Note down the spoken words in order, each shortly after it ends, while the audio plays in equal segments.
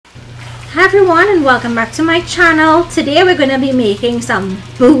Hi everyone, and welcome back to my channel. Today we're going to be making some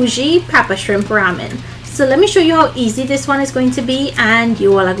bougie pepper shrimp ramen. So let me show you how easy this one is going to be, and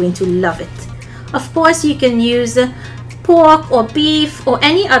you all are going to love it. Of course, you can use pork or beef or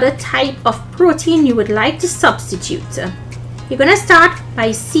any other type of protein you would like to substitute. You're going to start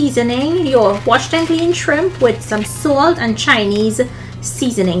by seasoning your washed and cleaned shrimp with some salt and Chinese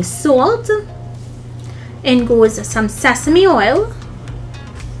seasoning salt. In goes some sesame oil.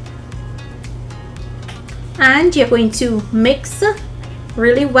 And you're going to mix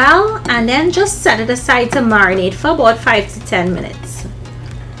really well and then just set it aside to marinate for about 5 to 10 minutes.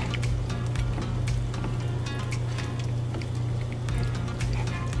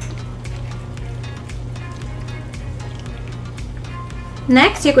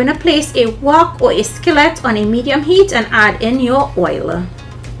 Next, you're going to place a wok or a skillet on a medium heat and add in your oil.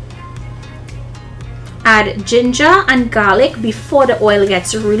 Add ginger and garlic before the oil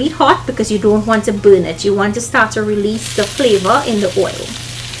gets really hot because you don't want to burn it. You want to start to release the flavor in the oil.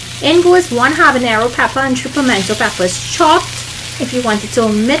 In goes 1 habanero pepper and 2 pimento peppers chopped. If you wanted to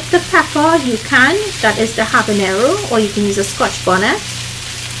omit the pepper, you can. That is the habanero, or you can use a Scotch bonnet.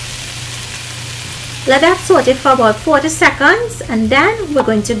 Let that saute for about 40 seconds, and then we're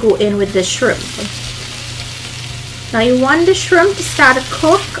going to go in with the shrimp. Now you want the shrimp to start to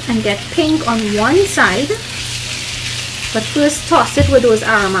cook and get pink on one side, but first toss it with those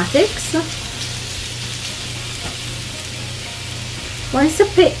aromatics. Once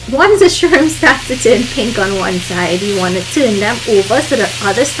the shrimp starts to turn pink on one side, you want to turn them over so the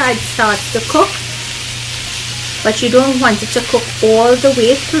other side starts to cook, but you don't want it to cook all the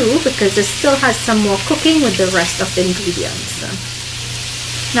way through because it still has some more cooking with the rest of the ingredients.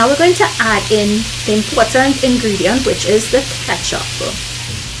 Now we're going to add in the important ingredient, which is the ketchup.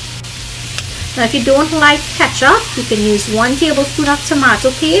 Now if you don't like ketchup, you can use 1 tablespoon of tomato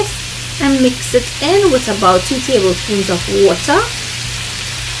paste and mix it in with about 2 tablespoons of water.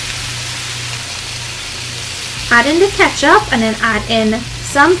 Add in the ketchup and then add in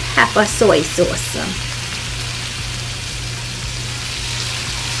some pepper soy sauce.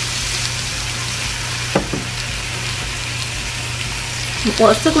 I'm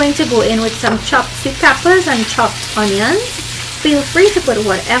also going to go in with some chopped sweet peppers and chopped onions. Feel free to put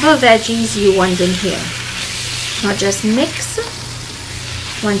whatever veggies you want in here. Now just mix.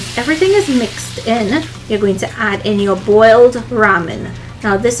 Once everything is mixed in, you're going to add in your boiled ramen.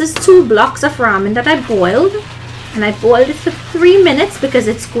 Now this is 2 blocks of ramen that I boiled, and I boiled it for 3 minutes because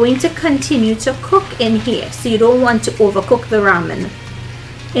it's going to continue to cook in here, so you don't want to overcook the ramen.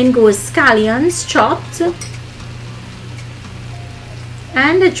 In goes scallions chopped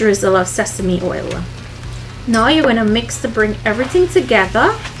and a drizzle of sesame oil. Now you're going to mix to bring everything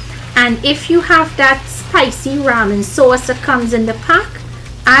together, and if you have that spicy ramen sauce that comes in the pack,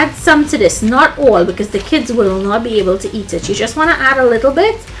 add some to this. Not all, because the kids will not be able to eat it. You just want to add a little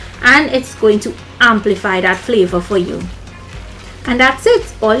bit and it's going to amplify that flavor for you. And that's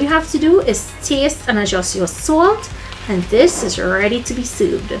it. All you have to do is taste and adjust your salt, and this is ready to be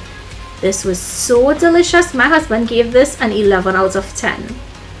served. This was so delicious. My husband gave this an 11 out of 10.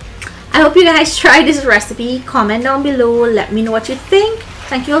 I hope you guys try this recipe. Comment down below. Let me know what you think.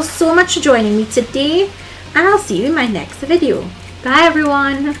 Thank you all so much for joining me today, and I'll see you in my next video. Bye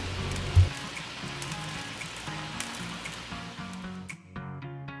everyone.